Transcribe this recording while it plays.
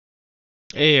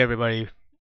Hey everybody,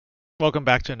 welcome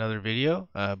back to another video.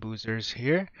 Boozer's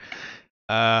here.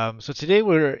 So today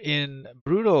we're in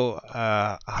Brutal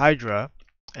Hydra,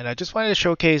 and I just wanted to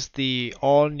showcase the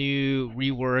all-new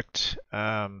reworked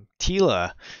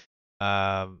Teela.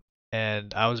 Um,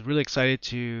 and I was really excited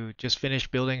to just finish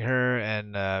building her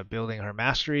and building her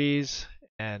masteries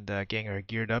and getting her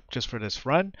geared up just for this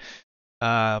run.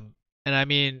 And I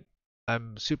mean,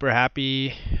 I'm super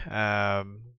happy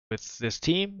with this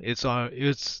team. This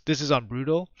is on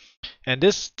Brutal. And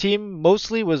this team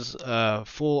mostly was a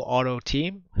full auto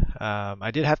team.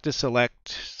 I did have to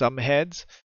select some heads,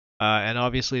 and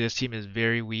obviously this team is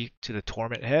very weak to the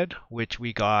Torment head, which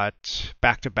we got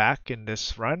back to back in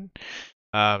this run.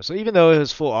 So even though it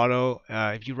was full auto,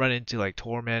 if you run into like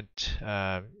Torment,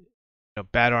 bad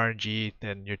RNG,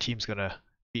 then your team's gonna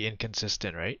be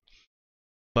inconsistent, right?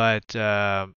 But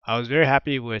I was very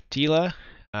happy with Teela.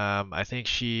 I think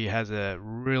she has a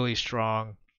really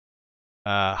strong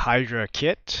Hydra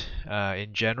kit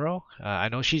in general. I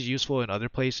know she's useful in other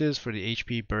places for the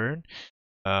HP burn,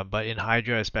 but in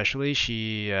Hydra especially,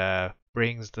 she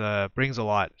brings a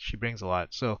lot. She brings a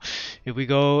lot. So if we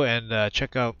go and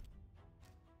check out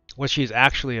what she's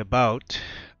actually about,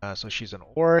 so she's an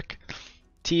orc.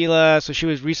 Teela, so she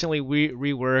was recently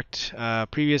reworked.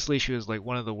 Previously, she was like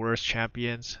one of the worst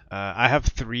champions. I have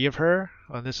 3 of her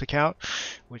on this account,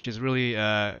 which is really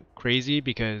crazy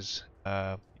because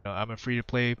I'm a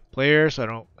free-to-play player, so I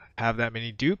don't have that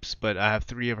many dupes, but I have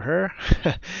 3 of her.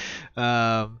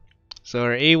 um, so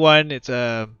her A1,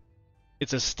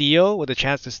 it's a steal with a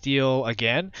chance to steal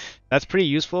again. That's pretty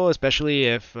useful, especially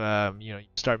if you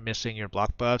start missing your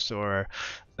block buffs or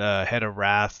the Head of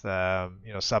Wrath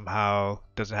somehow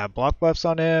doesn't have block buffs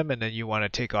on him, and then you want to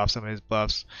take off some of his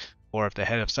buffs, or if the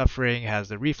Head of Suffering has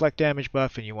the reflect damage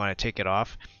buff and you want to take it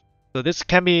off. So this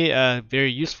can be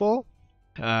very useful.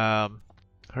 Um,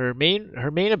 her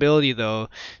main ability though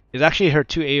is actually her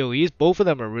 2 AoEs. Both of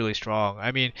them are really strong.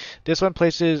 I mean, this one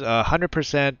places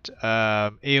 100%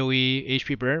 AoE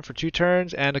HP burn for 2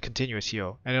 turns and a continuous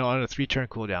heal, and on a 3-turn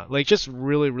cooldown. Like just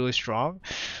really strong.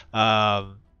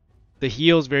 Um, the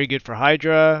heal is very good for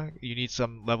Hydra. You need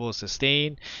some level of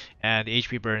sustain, and the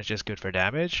HP burn is just good for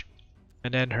damage.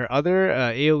 And then her other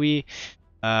AoE,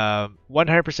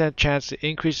 100% chance to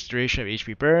increase the duration of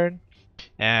HP burn,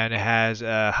 and it has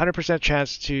a 100%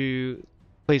 chance to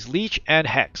place Leech and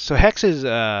Hex. So Hex is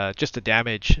just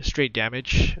a straight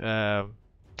damage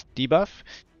debuff.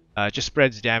 Just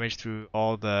spreads damage through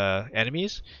all the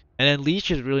enemies. And then Leech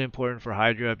is really important for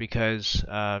Hydra because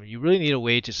you really need a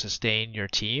way to sustain your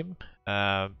team.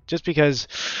 Just because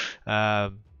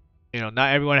not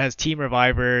everyone has team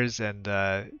revivers, and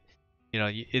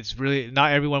it's really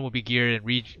not everyone will be geared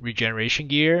in regeneration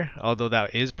gear, although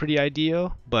that is pretty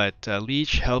ideal. But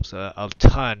Leech helps a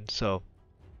ton, so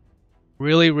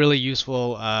really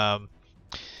useful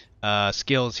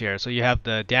skills here. So you have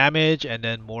the damage and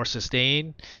then more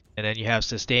sustain, and then you have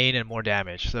sustain and more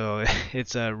damage. So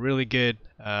it's a really good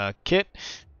kit.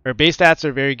 Her base stats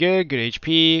are very good. Good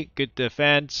HP, good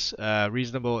defense,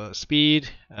 reasonable speed.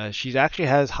 She actually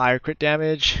has higher crit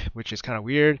damage, which is kind of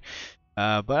weird.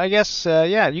 But I guess,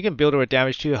 yeah, you can build her with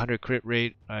damage too, 100 crit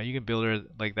rate. You can build her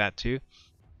like that too.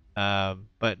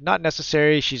 But not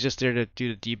necessary. She's just there to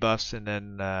do the debuffs, and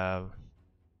then,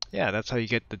 yeah, that's how you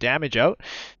get the damage out.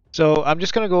 So I'm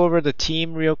just going to go over the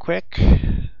team real quick.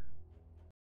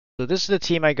 So this is the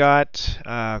team I got.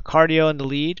 Cardio in the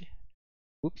lead.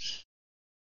 Oops.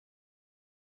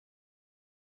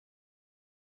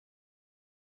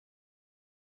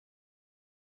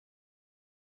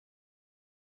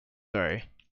 Sorry.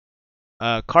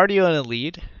 Cardio in the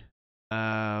lead.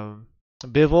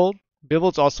 Bivald.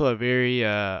 Bivald's also a very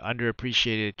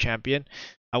underappreciated champion.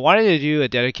 I wanted to do a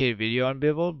dedicated video on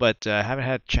Bivald, but I haven't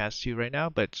had a chance to right now.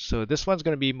 But so this one's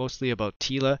going to be mostly about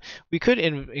Teela. We could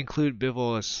include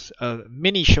Bivald as a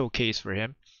mini showcase for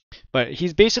him, but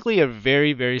he's basically a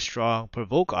very strong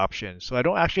provoke option. So I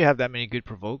don't actually have that many good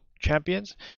provoke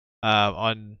champions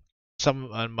on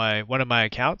one of my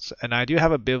accounts, and I do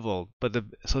have a Bivald, but the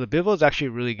Bivald is actually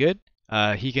really good.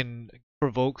 He can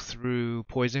provoke through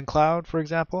Poison Cloud, for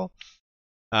example.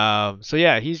 So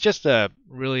yeah, he's just a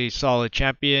really solid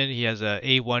champion. He has a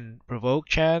A1 provoke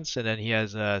chance, and then he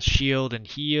has a shield and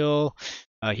heal.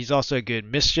 He's also a good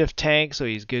mischief tank, so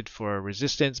he's good for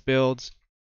resistance builds.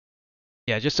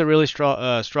 Yeah, just a really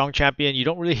strong champion. You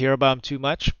don't really hear about him too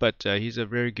much, but he's a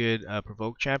very good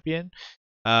provoke champion.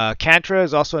 Kantra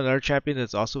is also another champion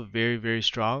that's also very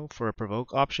strong for a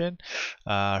provoke option.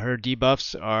 Her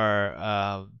debuffs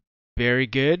are very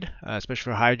good,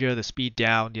 especially for Hydra. The speed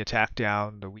down, the attack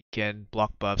down, the weaken,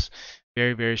 block buffs.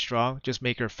 Very, very strong. Just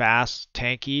make her fast,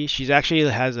 tanky. She's actually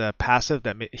has a passive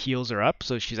that heals her up,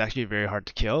 so she's actually very hard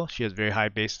to kill. She has very high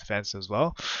base defense as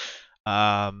well.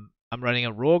 I'm running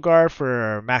a Rollgar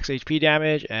for max HP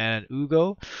damage and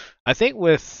Ugo. I think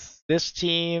with this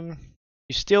team,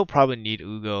 you still probably need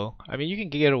Ugo. I mean, you can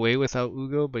get away without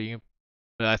Ugo, but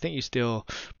I think you still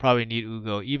probably need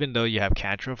Ugo, even though you have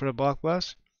Kantra for the block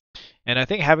bus. And I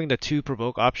think having the two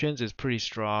provoke options is pretty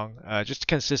strong. Just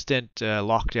consistent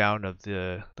lockdown of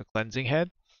the cleansing head.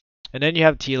 And then you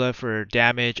have Teela for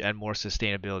damage and more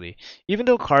sustainability. Even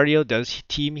though cardio does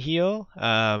team heal,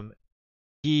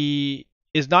 he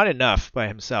is not enough by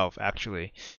himself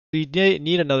actually. So you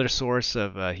need another source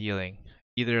of healing,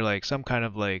 either like some kind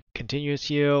of like continuous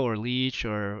heal or leech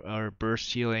or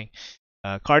burst healing.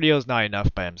 Cardio is not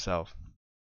enough by himself.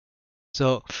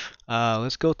 So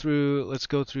let's go through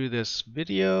this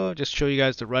video. Just show you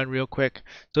guys the run real quick.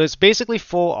 So it's basically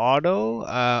full auto.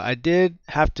 I did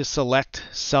have to select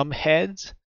some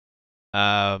heads,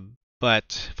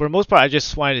 but for the most part, I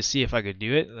just wanted to see if I could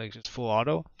do it, like just full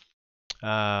auto.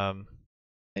 Um,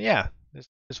 and yeah,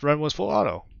 this run was full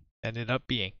auto. Ended up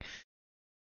being.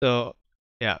 So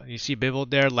yeah, you see Bivald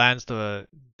there lands the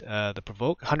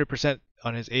provoke 100%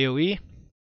 on his AOE.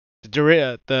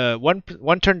 The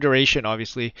one turn duration,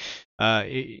 obviously,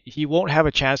 he won't have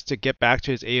a chance to get back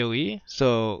to his AOE,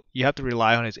 so you have to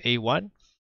rely on his A1.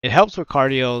 It helps with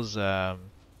Cardio's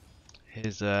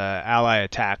his ally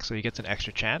attack, so he gets an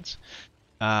extra chance.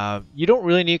 You don't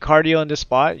really need Cardio in this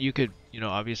spot. You could,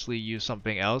 obviously use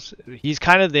something else. He's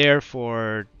kind of there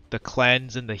for the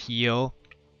cleanse and the heal.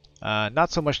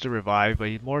 Not so much the revive,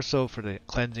 but more so for the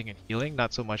cleansing and healing,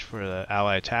 not so much for the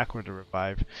ally attack or the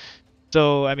revive.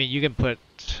 So, I mean, you can put,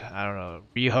 I don't know,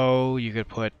 Riho, you could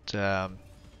put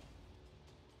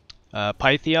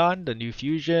Pythion, the new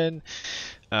fusion.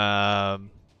 Yeah,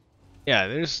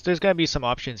 there's gonna be some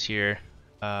options here.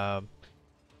 Um,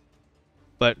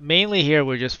 but mainly here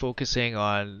we're just focusing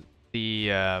on the,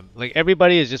 like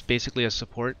everybody is just basically a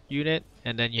support unit,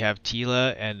 and then you have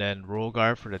Teela and then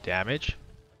Rollgar for the damage.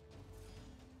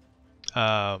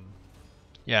 Um,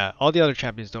 yeah, all the other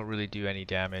champions don't really do any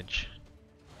damage.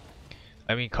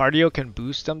 I mean, Cardio can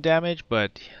boost some damage,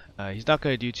 but he's not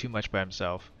going to do too much by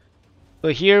himself. So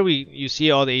here you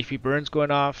see all the HP burns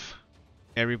going off.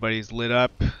 Everybody's lit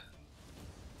up.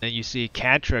 Then you see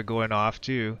Kantra going off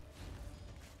too.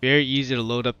 Very easy to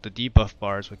load up the debuff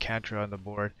bars with Kantra on the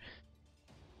board.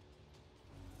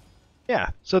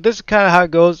 Yeah, so this is kind of how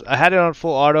it goes. I had it on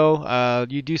full auto.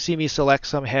 You do see me select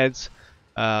some heads,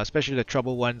 especially the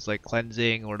trouble ones like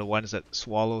cleansing or the ones that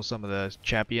swallow some of the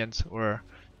champions or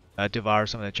devour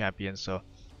some of the champions. So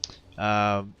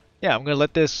yeah, I'm gonna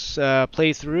let this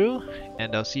play through,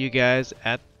 and I'll see you guys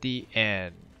at the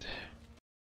end.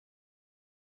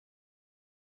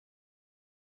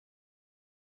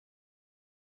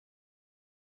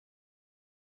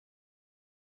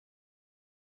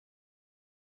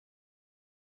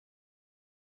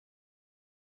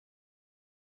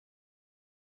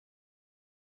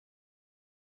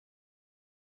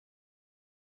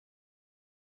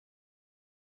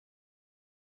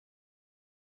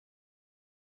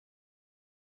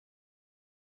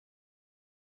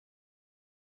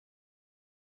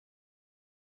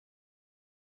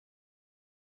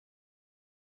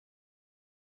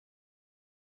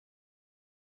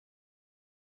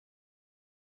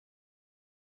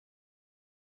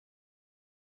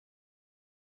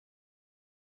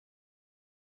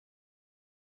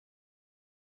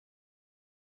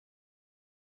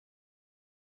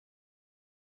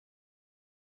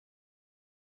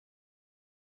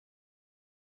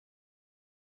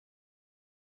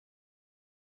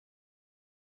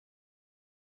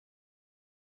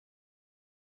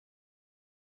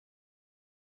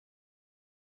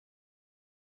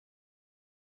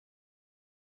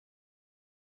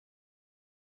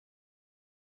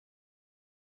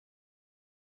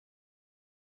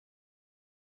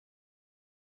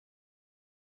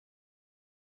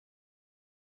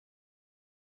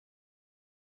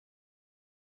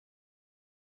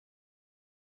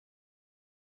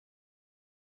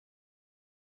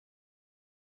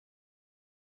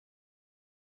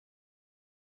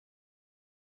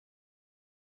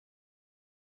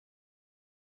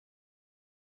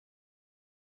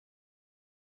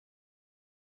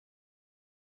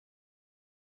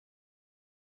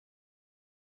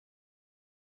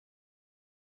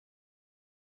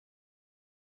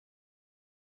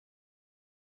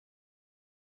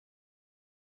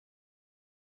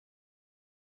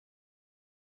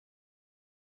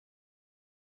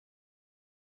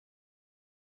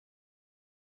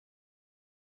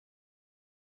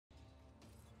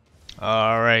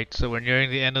 Alright, so we're nearing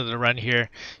the end of the run here.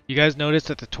 You guys noticed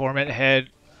that the Torment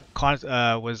head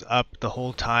was up the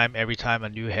whole time every time a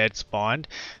new head spawned.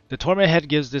 The Torment head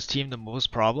gives this team the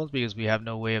most problems because we have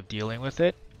no way of dealing with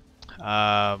it.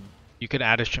 You can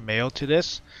add a Shamail to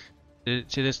this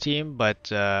team,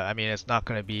 but I mean it's not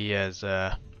going to be as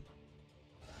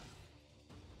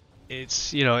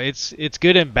it's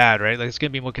good and bad, right? Like it's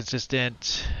gonna be more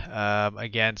consistent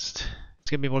against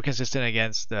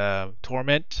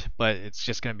Torment, but it's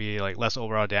just gonna be like less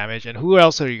overall damage. And who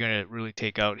else are you gonna really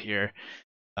take out here?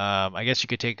 I guess you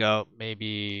could take out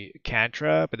maybe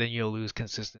Kantra, but then you'll lose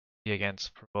consistency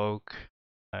against Provoke.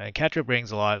 And Kantra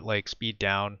brings a lot like speed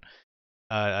down,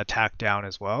 attack down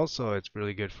as well, so it's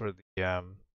really good for the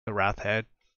Wrath Head.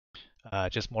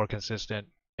 Just more consistent.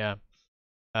 Yeah.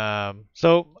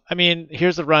 So I mean,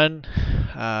 here's the run.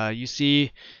 You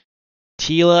see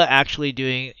Teela actually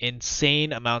doing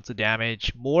insane amounts of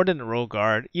damage, more than the Roll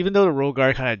Guard. Even though the Roll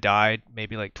Guard kind of died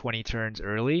maybe like 20 turns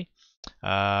early,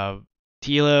 uh,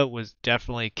 Teela was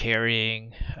definitely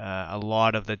carrying a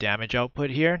lot of the damage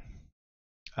output here.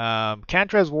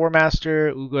 Kantra has War Master,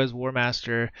 Ugo has War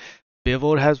Master,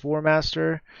 Bivald has War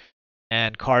Master,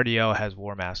 and Cardio has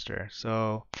War Master.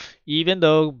 So even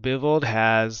though Bivald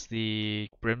has the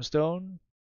Brimstone,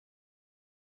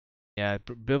 yeah,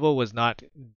 Bivald was not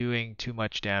doing too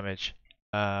much damage.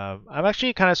 I'm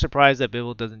actually kind of surprised that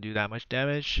Bivald doesn't do that much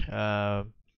damage.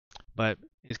 But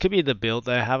it could be the build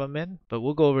that I have him in. But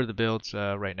we'll go over the builds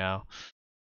right now.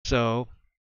 So,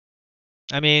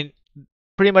 I mean,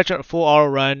 pretty much a full auto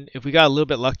run. If we got a little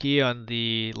bit lucky on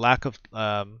the lack of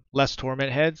less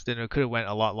torment heads, then it could have went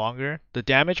a lot longer. The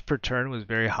damage per turn was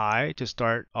very high to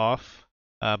start off,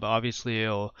 but obviously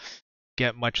it'll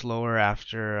get much lower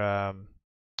after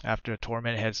a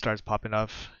torment head starts popping up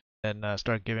and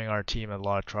start giving our team a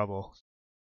lot of trouble.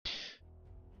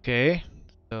 Okay,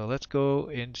 so let's go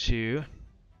into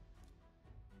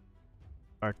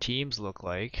our teams look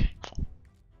like.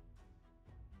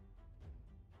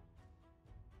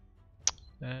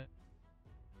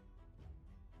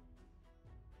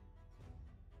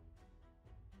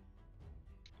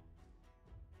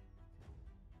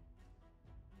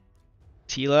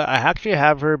 Teela, I actually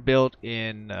have her built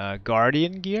in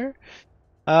Guardian gear.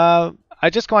 I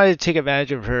just wanted to take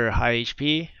advantage of her high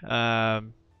HP. I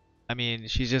mean,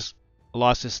 she's just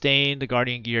lost sustain. The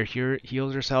Guardian gear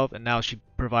heals herself, and now she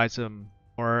provides some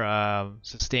more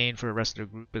sustain for the rest of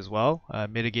the group as well,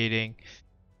 mitigating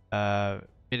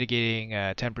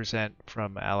 10%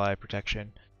 from ally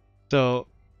protection. So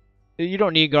you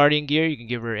don't need Guardian gear. You can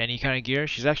give her any kind of gear.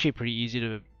 She's actually pretty easy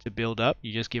to build up.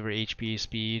 You just give her HP,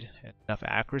 speed, and enough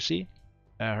accuracy.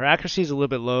 Her accuracy is a little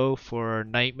bit low for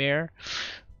Nightmare,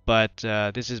 but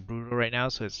this is brutal right now,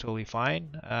 so it's totally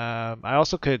fine. I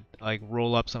also could like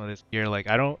roll up some of this gear. Like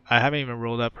I haven't even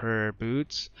rolled up her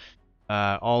boots.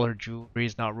 All her jewelry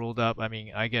is not rolled up. I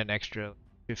mean, I get an extra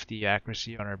 50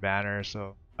 accuracy on her banner,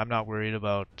 so I'm not worried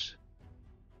about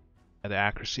the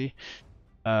accuracy.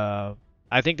 I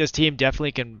think this team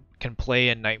definitely can play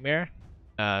in Nightmare.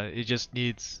 It just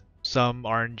needs some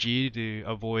RNG to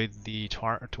avoid the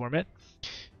torment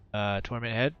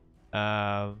head.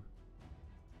 So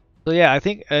yeah, I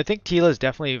think Teela is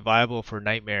definitely viable for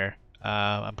Nightmare.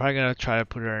 I'm probably gonna try to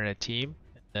put her in a team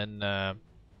and then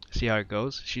see how it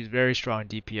goes. She's very strong in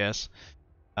DPS,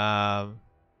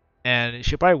 and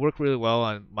she'll probably work really well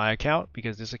on my account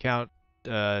because this account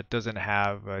doesn't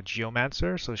have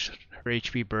Geomancer, so her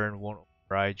HP burn won't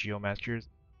override Geomancer's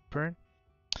burn.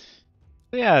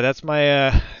 So yeah, that's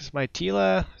my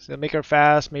Teela. So make her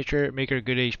fast, make her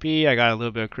good HP. I got a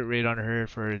little bit of crit rate on her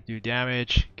for her to do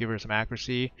damage. Give her some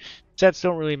accuracy. Sets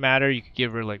don't really matter. You could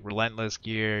give her like relentless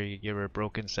gear. You could give her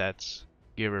broken sets.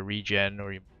 Give her regen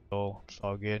or immortal. It's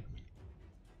all good.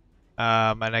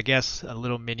 And I guess a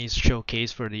little mini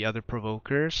showcase for the other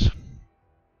provokers.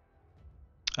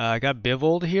 I got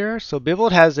Bivald here. So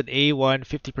Bivald has an A1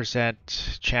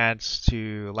 50% chance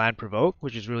to land provoke,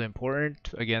 which is really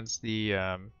important against the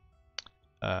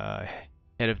Head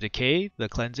of Decay, the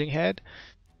cleansing head.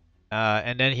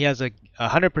 And then he has a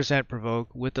 100% provoke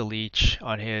with the leech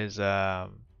on his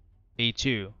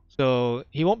A2. So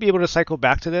he won't be able to cycle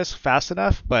back to this fast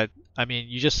enough, but I mean,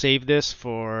 you just save this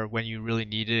for when you really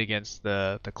need it against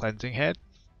the cleansing head.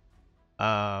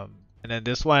 And then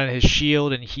this one, his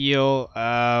shield and heal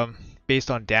based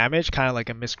on damage, kind of like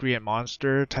a miscreant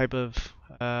monster type of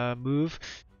move.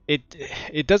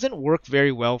 It doesn't work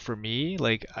very well for me.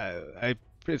 Like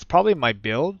it's probably my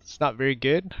build. It's not very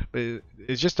good, but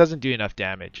it just doesn't do enough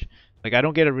damage. Like I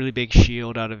don't get a really big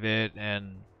shield out of it,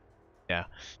 and yeah.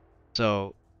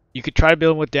 So you could try to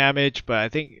build him with damage, but I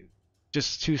think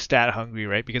just too stat hungry,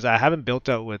 right? Because I haven't built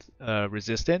out with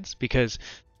resistance, because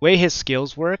the way his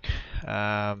skills work,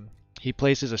 he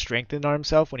places a strengthen on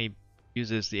himself when he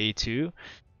uses the A2,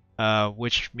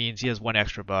 which means he has one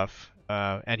extra buff.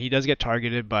 And he does get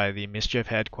targeted by the Mischief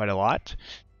Head quite a lot.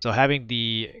 So having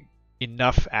the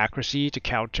enough accuracy to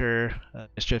counter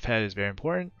Mischief Head is very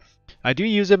important. I do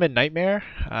use him in Nightmare,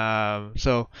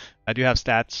 so I do have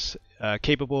stats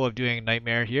capable of doing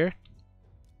Nightmare here.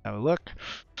 Have a look.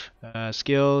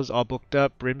 Skills all booked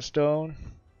up. Brimstone,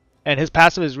 and his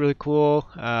passive is really cool.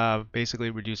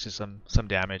 Basically reduces some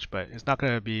damage, but it's not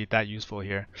going to be that useful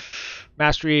here.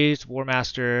 Masteries, War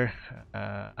Master.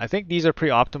 I think these are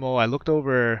pretty optimal. I looked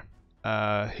over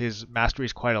his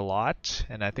masteries quite a lot,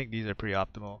 and I think these are pretty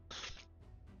optimal.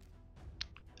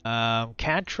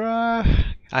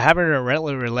 Kantra, I have her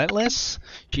in Relentless.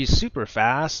 She's super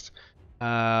fast.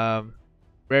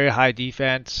 Very high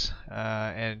defense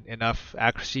and enough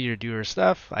accuracy to do her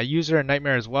stuff. I use her in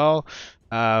Nightmare as well,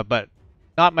 but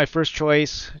not my first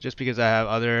choice, just because I have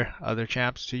other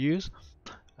champs to use.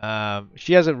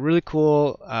 She has a really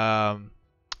cool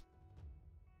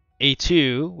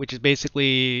A2, which is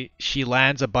basically she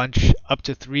lands a bunch up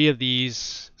to 3 of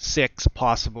these 6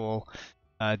 possible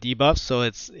debuffs. So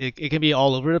it can be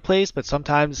all over the place, but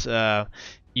sometimes what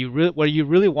you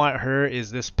really want her is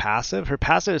this passive. Her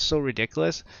passive is so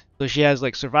ridiculous. So she has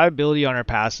like survivability on her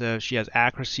passive, she has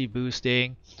accuracy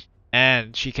boosting,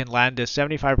 and she can land a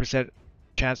 75%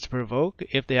 chance to provoke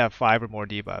if they have 5 or more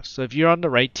debuffs. So if you're on the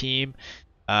right team,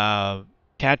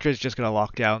 Kantra is just going to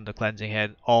lock down the Cleansing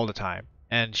Head all the time.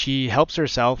 And she helps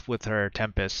herself with her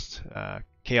Tempest,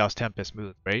 Chaos Tempest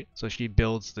move, right? So she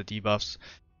builds the debuffs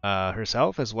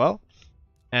herself as well.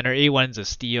 And her A1 is a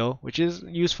Steel, which is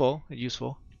useful.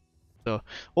 So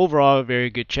overall, a very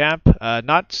good champ.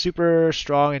 Not super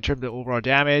strong in terms of overall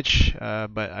damage,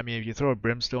 but I mean, if you throw a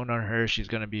Brimstone on her, she's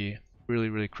going to be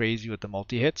really crazy with the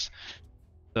multi-hits.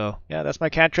 So yeah, that's my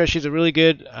Kantra. She's a really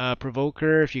good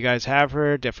provoker. If you guys have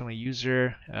her, definitely use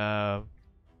her.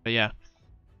 But yeah.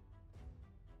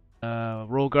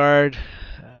 Roll guard,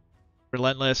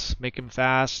 relentless, make him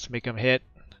fast, make him hit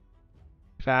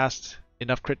fast,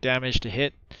 enough crit damage to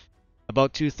hit.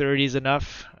 About 230 is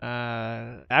enough.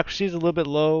 Accuracy is a little bit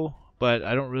low, but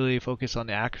I don't really focus on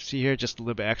the accuracy here, just a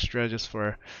little bit extra just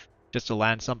to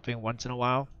land something once in a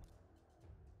while.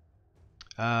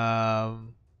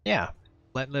 Yeah,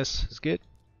 relentless is good.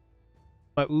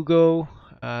 My Ugo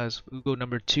is Ugo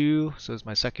number 2, so it's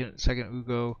my second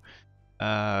Ugo.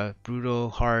 Brutal,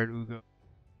 hard Ugo.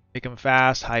 Make him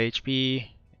fast, high HP,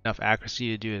 enough accuracy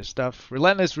to do his stuff.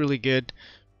 Relentless really good.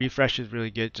 Refresh is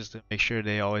really good, just to make sure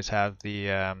they always have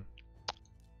the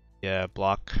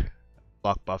block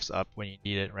buffs up when you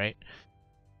need it, right?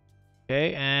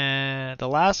 Okay, and the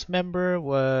last member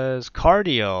was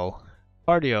Cardio.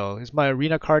 Cardio is my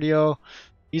arena Cardio.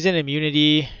 He's in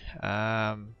immunity.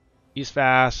 He's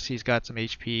fast. He's got some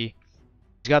HP.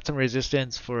 He's got some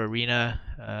resistance for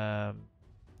arena.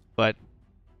 But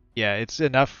yeah, it's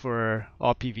enough for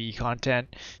all PvE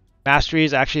content.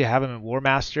 Masteries, actually have him in War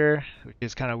Master, which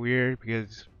is kind of weird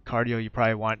because Cardio you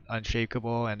probably want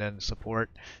Unshakable and then support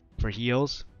for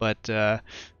heals. But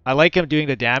I like him doing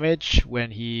the damage when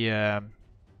he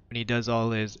does all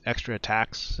his extra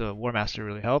attacks. So War Master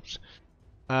really helps.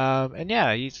 And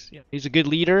yeah, he's a good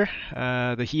leader.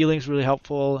 The healing's really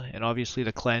helpful, and obviously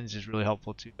the cleanse is really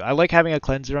helpful too. I like having a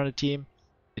cleanser on the team.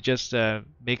 It just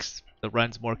makes the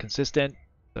runs more consistent.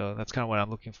 So that's kind of what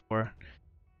I'm looking for.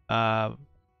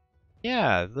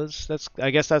 Yeah, that's I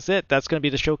guess that's it. That's gonna be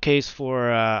the showcase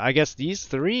for I guess these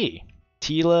 3: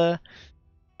 Teela,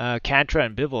 Kantra,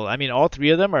 and Bivald. I mean, all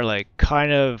 3 of them are like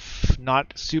kind of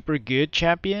not super good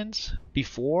champions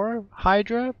before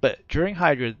Hydra, but during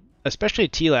Hydra, especially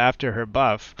Teela after her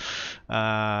buff,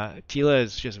 Teela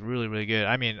is just really good.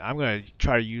 I mean, I'm gonna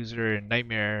try to use her in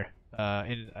Nightmare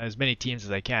in as many teams as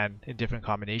I can in different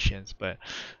combinations. But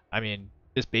I mean,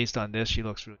 just based on this, she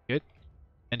looks really good,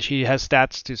 and she has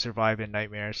stats to survive in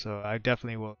Nightmare, so I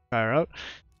definitely will try her out.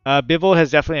 Bivald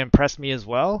has definitely impressed me as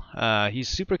well. He's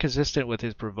super consistent with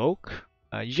his provoke.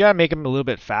 You gotta make him a little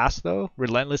bit fast though.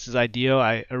 Relentless is ideal.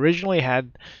 I originally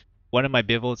had one of my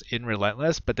Bivalds in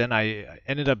Relentless, but then I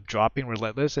ended up dropping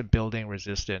Relentless and building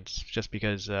Resistance just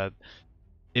because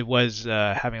it was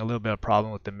having a little bit of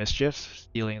problem with the Mischief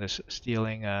stealing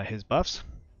his buffs.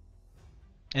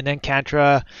 And then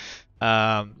Kantra,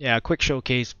 yeah, a quick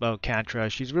showcase about Kantra.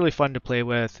 She's really fun to play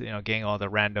with, getting all the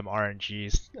random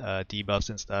RNGs, debuffs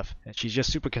and stuff. And she's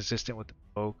just super consistent with the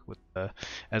poke,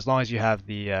 as long as you have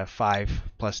the 5+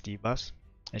 debuffs.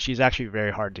 And she's actually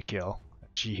very hard to kill.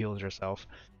 She heals herself.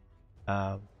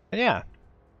 And yeah,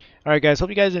 Alright guys, hope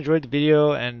you guys enjoyed the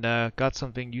video and got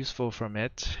something useful from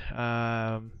it.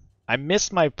 I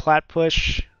missed my plat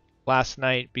push last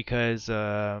night because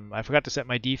I forgot to set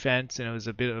my defense and it was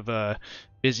a bit of a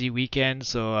busy weekend,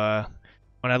 so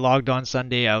when I logged on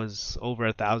Sunday I was over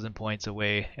 1,000 points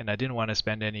away and I didn't want to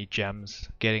spend any gems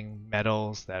getting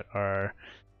medals that are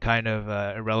kind of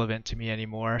irrelevant to me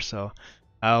anymore, so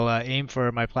I'll aim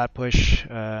for my plat push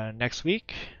next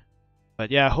week.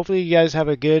 But yeah, hopefully you guys have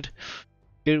a good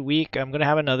week. I'm gonna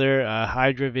have another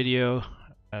Hydra video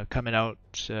coming out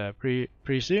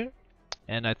pretty soon,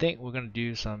 and I think we're gonna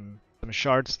do some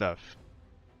shard stuff.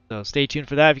 So stay tuned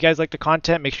for that. If you guys like the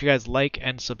content, make sure you guys like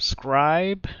and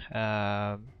subscribe.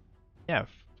 Yeah,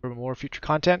 for more future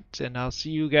content, and I'll see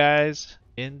you guys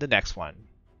in the next one.